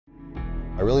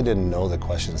I really didn't know the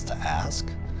questions to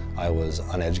ask. I was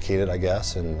uneducated, I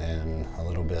guess, and a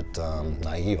little bit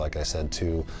naive, like I said,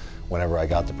 to whenever I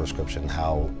got the prescription,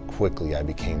 how quickly I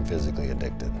became physically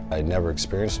addicted. I'd never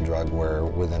experienced a drug where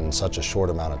within such a short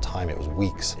amount of time, it was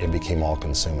weeks, it became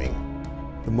all-consuming.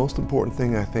 The most important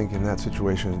thing, I think, in that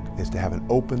situation is to have an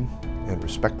open and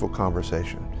respectful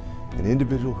conversation. An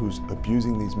individual who's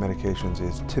abusing these medications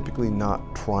is typically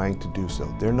not trying to do so.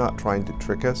 They're not trying to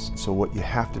trick us. So what you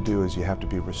have to do is you have to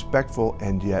be respectful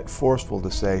and yet forceful to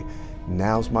say,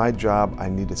 now's my job, I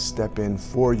need to step in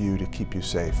for you to keep you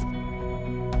safe.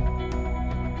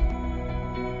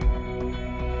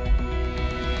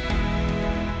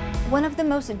 One of the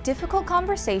most difficult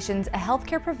conversations a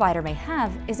healthcare provider may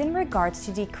have is in regards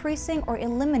to decreasing or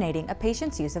eliminating a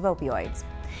patient's use of opioids.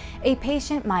 A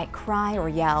patient might cry or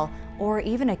yell, or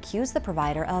even accuse the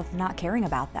provider of not caring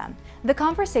about them. The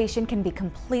conversation can be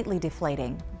completely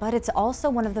deflating, but it's also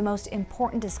one of the most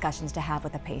important discussions to have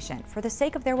with a patient for the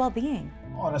sake of their well-being.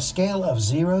 On a scale of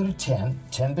 0 to 10,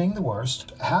 10 being the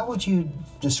worst, how would you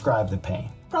describe the pain?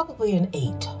 Probably an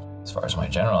 8. As far as my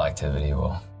general activity,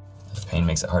 well, the pain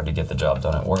makes it hard to get the job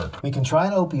done at work. We can try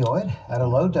an opioid at a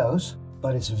low dose,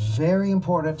 but it's very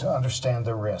important to understand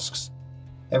the risks.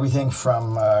 Everything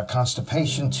from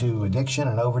constipation to addiction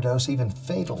and overdose, even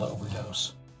fatal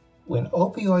overdose. When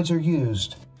opioids are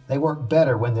used, they work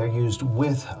better when they're used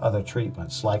with other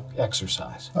treatments, like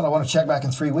exercise. Well, I want to check back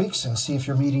in 3 weeks and see if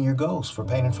you're meeting your goals for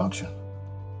pain and function.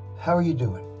 How are you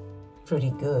doing? Pretty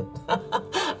good.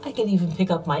 I can even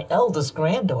pick up my eldest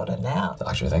granddaughter now.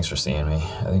 Doctor, thanks for seeing me.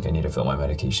 I think I need to fill my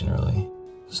medication early.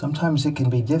 Sometimes it can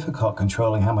be difficult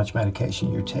controlling how much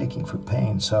medication you're taking for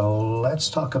pain, so let's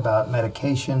talk about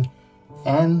medication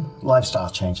and lifestyle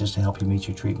changes to help you meet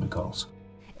your treatment goals.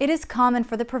 It is common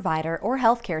for the provider or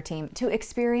healthcare team to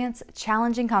experience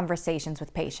challenging conversations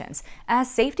with patients as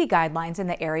safety guidelines in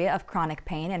the area of chronic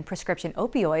pain and prescription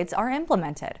opioids are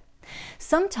implemented.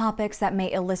 Some topics that may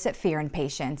elicit fear in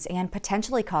patients and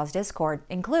potentially cause discord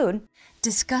include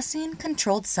discussing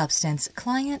controlled substance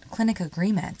client-clinic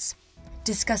agreements,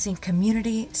 discussing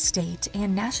community, state,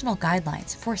 and national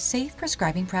guidelines for safe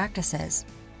prescribing practices,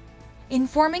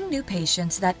 informing new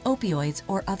patients that opioids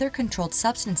or other controlled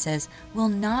substances will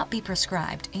not be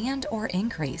prescribed and/or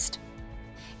increased,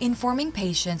 informing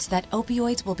patients that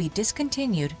opioids will be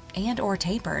discontinued and/or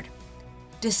tapered,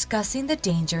 discussing the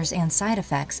dangers and side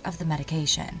effects of the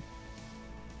medication.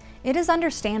 It is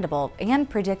understandable and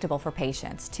predictable for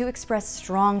patients to express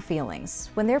strong feelings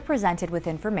when they're presented with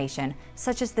information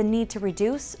such as the need to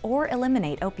reduce or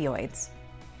eliminate opioids.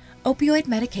 Opioid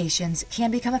medications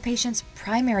can become a patient's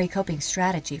primary coping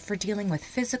strategy for dealing with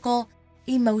physical,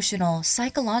 emotional,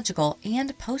 psychological,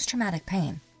 and post-traumatic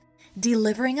pain.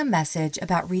 Delivering a message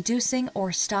about reducing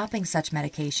or stopping such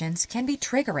medications can be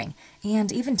triggering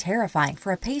and even terrifying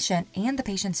for a patient and the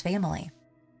patient's family.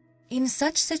 In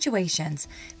such situations,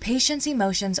 patients'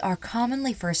 emotions are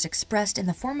commonly first expressed in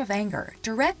the form of anger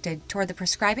directed toward the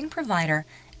prescribing provider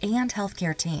and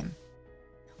healthcare team.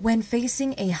 When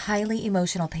facing a highly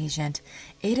emotional patient,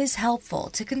 it is helpful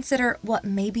to consider what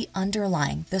may be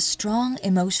underlying the strong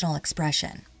emotional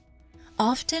expression.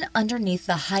 Often underneath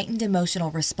the heightened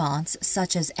emotional response,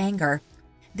 such as anger,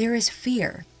 there is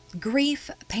fear, grief,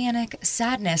 panic,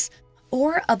 sadness,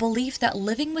 or a belief that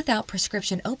living without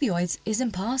prescription opioids is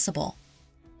impossible.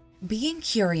 Being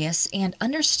curious and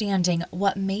understanding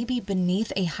what may be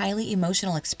beneath a highly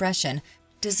emotional expression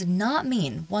does not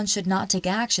mean one should not take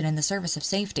action in the service of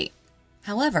safety.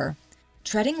 However,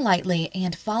 treading lightly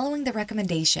and following the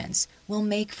recommendations will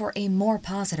make for a more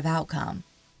positive outcome.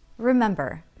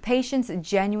 Remember, patients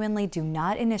genuinely do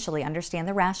not initially understand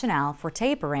the rationale for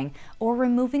tapering or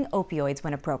removing opioids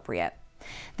when appropriate.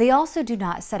 They also do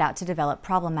not set out to develop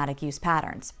problematic use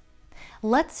patterns.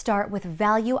 Let's start with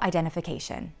value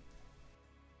identification.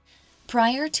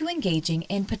 Prior to engaging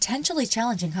in potentially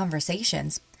challenging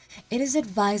conversations, it is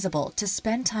advisable to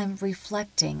spend time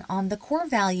reflecting on the core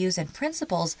values and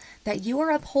principles that you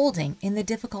are upholding in the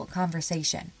difficult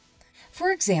conversation.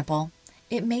 For example,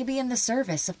 it may be in the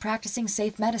service of practicing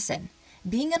safe medicine,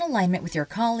 being in alignment with your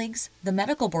colleagues, the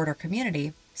medical board or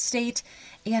community, state,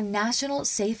 and national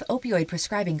safe opioid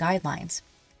prescribing guidelines.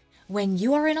 When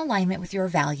you are in alignment with your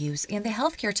values and the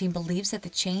healthcare team believes that the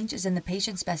change is in the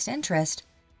patient's best interest,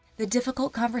 the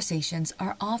difficult conversations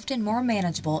are often more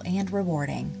manageable and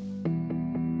rewarding.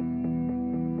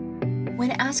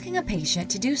 When asking a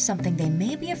patient to do something they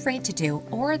may be afraid to do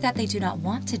or that they do not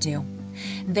want to do,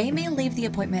 they may leave the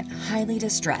appointment highly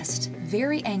distressed,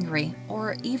 very angry,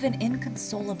 or even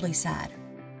inconsolably sad.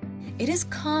 It is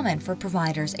common for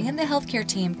providers and the healthcare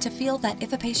team to feel that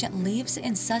if a patient leaves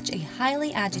in such a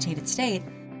highly agitated state,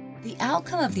 the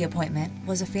outcome of the appointment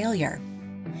was a failure.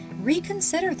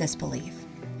 Reconsider this belief.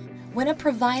 When a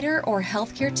provider or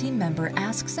healthcare team member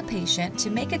asks a patient to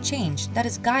make a change that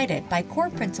is guided by core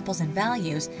principles and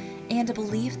values and a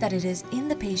belief that it is in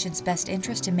the patient's best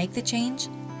interest to make the change,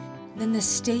 then the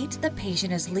state the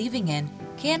patient is leaving in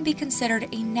can be considered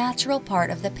a natural part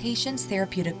of the patient's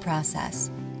therapeutic process.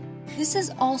 This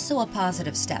is also a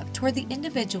positive step toward the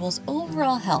individual's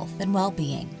overall health and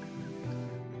well-being.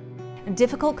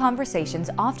 Difficult conversations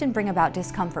often bring about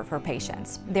discomfort for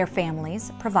patients, their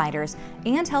families, providers,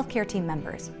 and healthcare team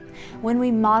members. When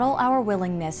we model our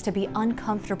willingness to be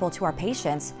uncomfortable to our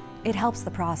patients, it helps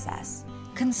the process.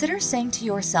 Consider saying to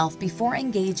yourself before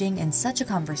engaging in such a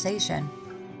conversation,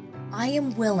 "I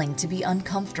am willing to be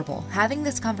uncomfortable having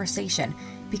this conversation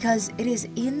because it is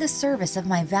in the service of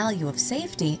my value of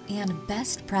safety and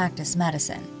best practice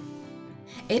medicine."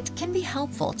 It can be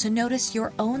helpful to notice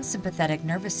your own sympathetic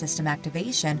nervous system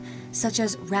activation, such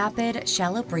as rapid,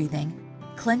 shallow breathing,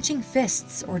 clenching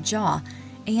fists or jaw,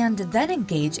 and then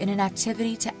engage in an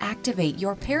activity to activate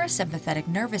your parasympathetic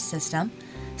nervous system,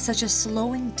 such as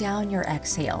slowing down your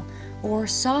exhale or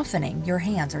softening your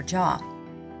hands or jaw.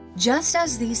 Just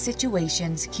as these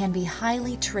situations can be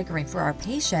highly triggering for our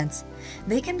patients,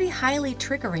 they can be highly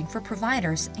triggering for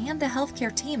providers and the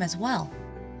healthcare team as well.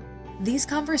 These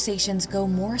conversations go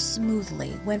more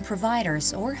smoothly when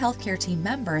providers or healthcare team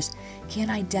members can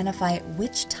identify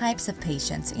which types of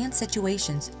patients and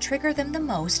situations trigger them the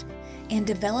most and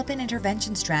develop an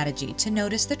intervention strategy to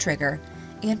notice the trigger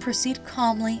and proceed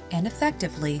calmly and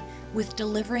effectively with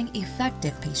delivering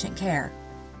effective patient care.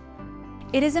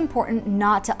 It is important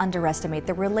not to underestimate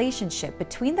the relationship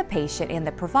between the patient and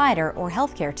the provider or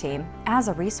healthcare team as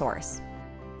a resource.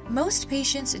 Most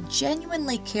patients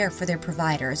genuinely care for their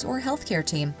providers or healthcare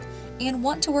team and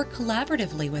want to work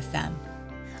collaboratively with them.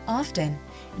 Often,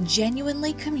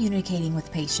 genuinely communicating with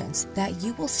patients that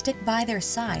you will stick by their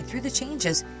side through the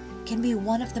changes can be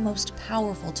one of the most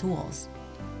powerful tools.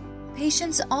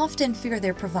 Patients often fear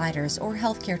their providers or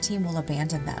healthcare team will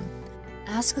abandon them.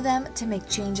 Ask them to make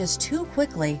changes too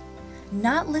quickly,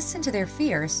 not listen to their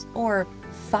fears, or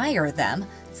fire them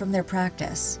from their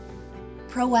practice.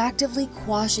 Proactively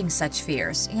quashing such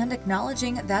fears and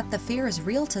acknowledging that the fear is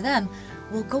real to them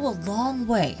will go a long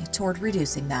way toward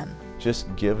reducing them.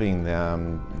 Just giving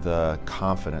them the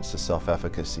confidence, the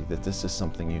self-efficacy that this is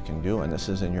something you can do and this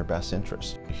is in your best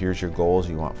interest. Here's your goals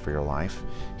you want for your life.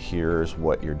 Here's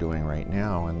what you're doing right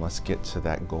now, and let's get to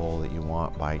that goal that you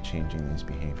want by changing these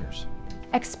behaviors.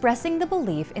 Expressing the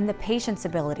belief in the patient's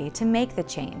ability to make the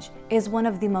change is one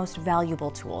of the most valuable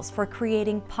tools for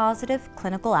creating positive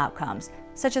clinical outcomes,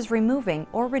 such as removing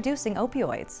or reducing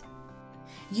opioids.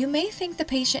 You may think the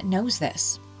patient knows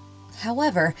this.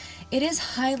 However, it is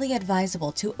highly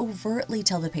advisable to overtly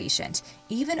tell the patient,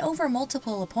 even over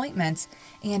multiple appointments,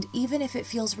 and even if it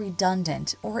feels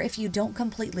redundant or if you don't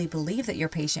completely believe that your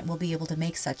patient will be able to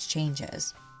make such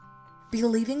changes.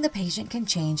 Believing the patient can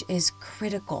change is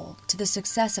critical to the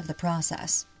success of the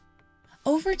process.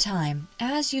 Over time,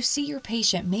 as you see your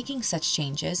patient making such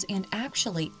changes and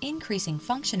actually increasing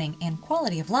functioning and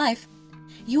quality of life,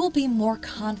 you will be more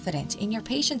confident in your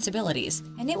patient's abilities,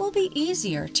 and it will be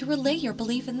easier to relay your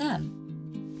belief in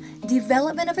them.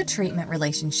 Development of a treatment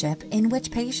relationship in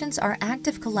which patients are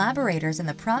active collaborators in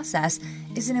the process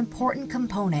is an important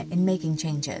component in making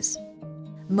changes.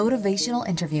 Motivational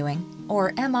interviewing,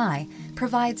 or MI,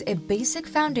 provides a basic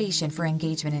foundation for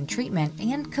engagement in treatment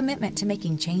and commitment to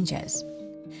making changes.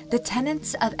 The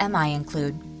tenets of MI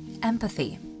include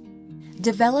empathy,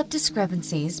 develop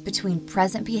discrepancies between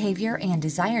present behavior and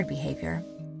desired behavior,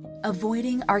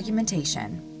 avoiding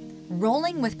argumentation,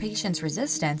 rolling with patient's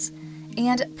resistance,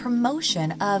 and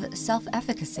promotion of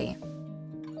self-efficacy.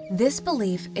 This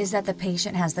belief is that the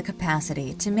patient has the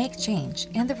capacity to make change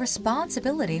and the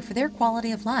responsibility for their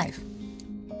quality of life.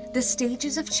 The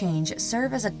stages of change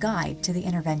serve as a guide to the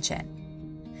intervention.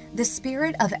 The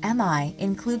spirit of MI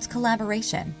includes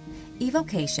collaboration,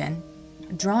 evocation,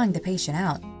 drawing the patient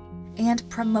out, and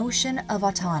promotion of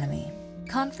autonomy.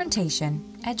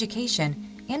 Confrontation, education,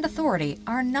 and authority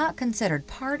are not considered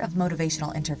part of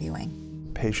motivational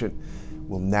interviewing. Patient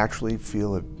will naturally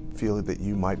feel that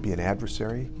you might be an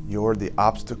adversary. You're the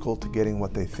obstacle to getting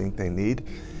what they think they need,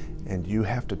 and you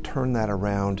have to turn that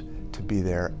around to be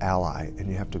their ally, and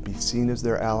you have to be seen as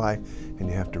their ally, and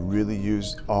you have to really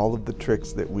use all of the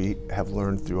tricks that we have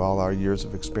learned through all our years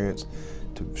of experience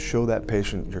to show that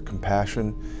patient your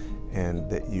compassion and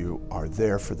that you are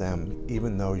there for them,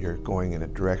 even though you're going in a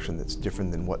direction that's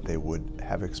different than what they would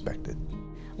have expected.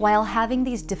 While having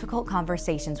these difficult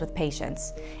conversations with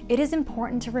patients, it is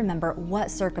important to remember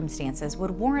what circumstances would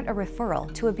warrant a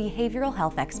referral to a behavioral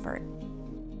health expert.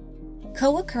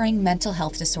 Co-occurring mental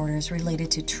health disorders related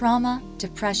to trauma,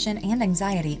 depression, and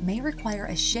anxiety may require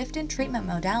a shift in treatment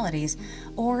modalities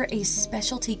or a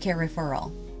specialty care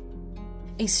referral.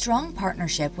 A strong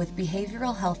partnership with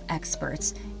behavioral health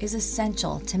experts is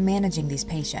essential to managing these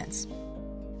patients.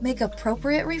 Make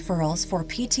appropriate referrals for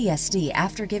PTSD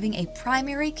after giving a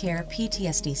primary care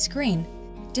PTSD screen,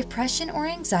 depression or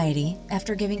anxiety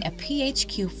after giving a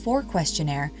PHQ-4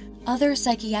 questionnaire, other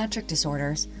psychiatric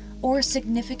disorders, or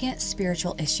significant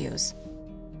spiritual issues.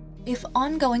 If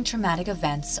ongoing traumatic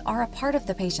events are a part of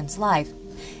the patient's life,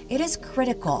 it is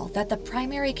critical that the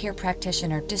primary care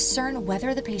practitioner discern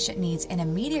whether the patient needs an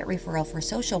immediate referral for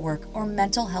social work or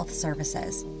mental health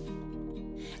services.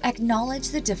 Acknowledge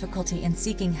the difficulty in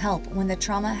seeking help when the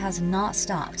trauma has not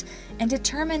stopped and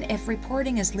determine if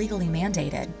reporting is legally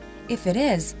mandated. If it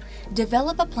is,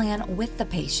 develop a plan with the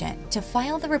patient to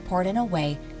file the report in a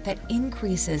way that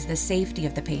increases the safety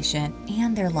of the patient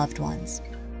and their loved ones.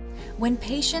 When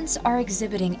patients are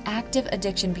exhibiting active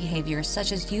addiction behaviors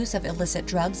such as use of illicit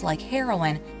drugs like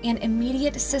heroin, an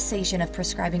immediate cessation of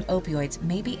prescribing opioids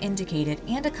may be indicated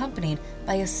and accompanied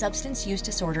by a substance use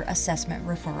disorder assessment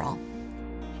referral.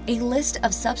 A list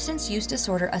of substance use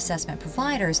disorder assessment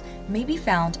providers may be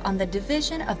found on the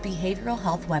Division of Behavioral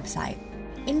Health website.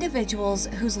 Individuals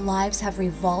whose lives have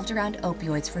revolved around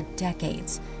opioids for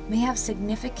decades may have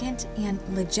significant and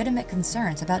legitimate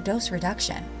concerns about dose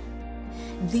reduction.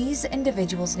 These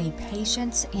individuals need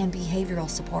patience and behavioral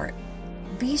support.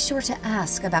 Be sure to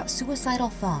ask about suicidal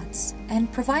thoughts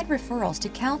and provide referrals to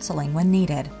counseling when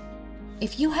needed.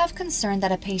 If you have concern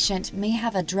that a patient may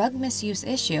have a drug misuse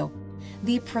issue,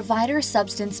 the Provider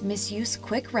Substance Misuse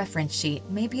Quick Reference Sheet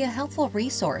may be a helpful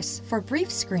resource for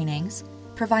brief screenings,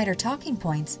 provider talking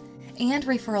points, and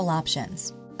referral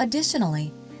options.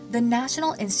 Additionally, the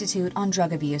National Institute on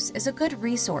Drug Abuse is a good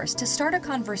resource to start a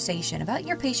conversation about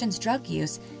your patient's drug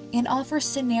use and offer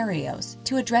scenarios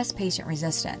to address patient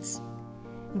resistance.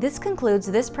 This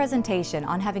concludes this presentation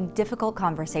on having difficult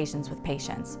conversations with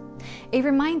patients. A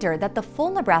reminder that the full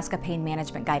Nebraska Pain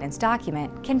Management Guidance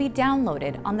document can be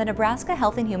downloaded on the Nebraska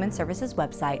Health and Human Services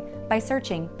website by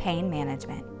searching Pain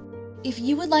Management. If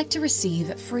you would like to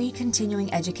receive free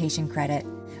continuing education credit,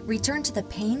 return to the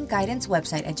Pain Guidance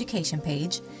website education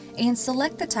page and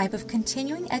select the type of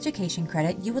continuing education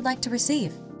credit you would like to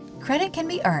receive. Credit can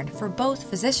be earned for both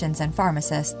physicians and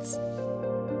pharmacists.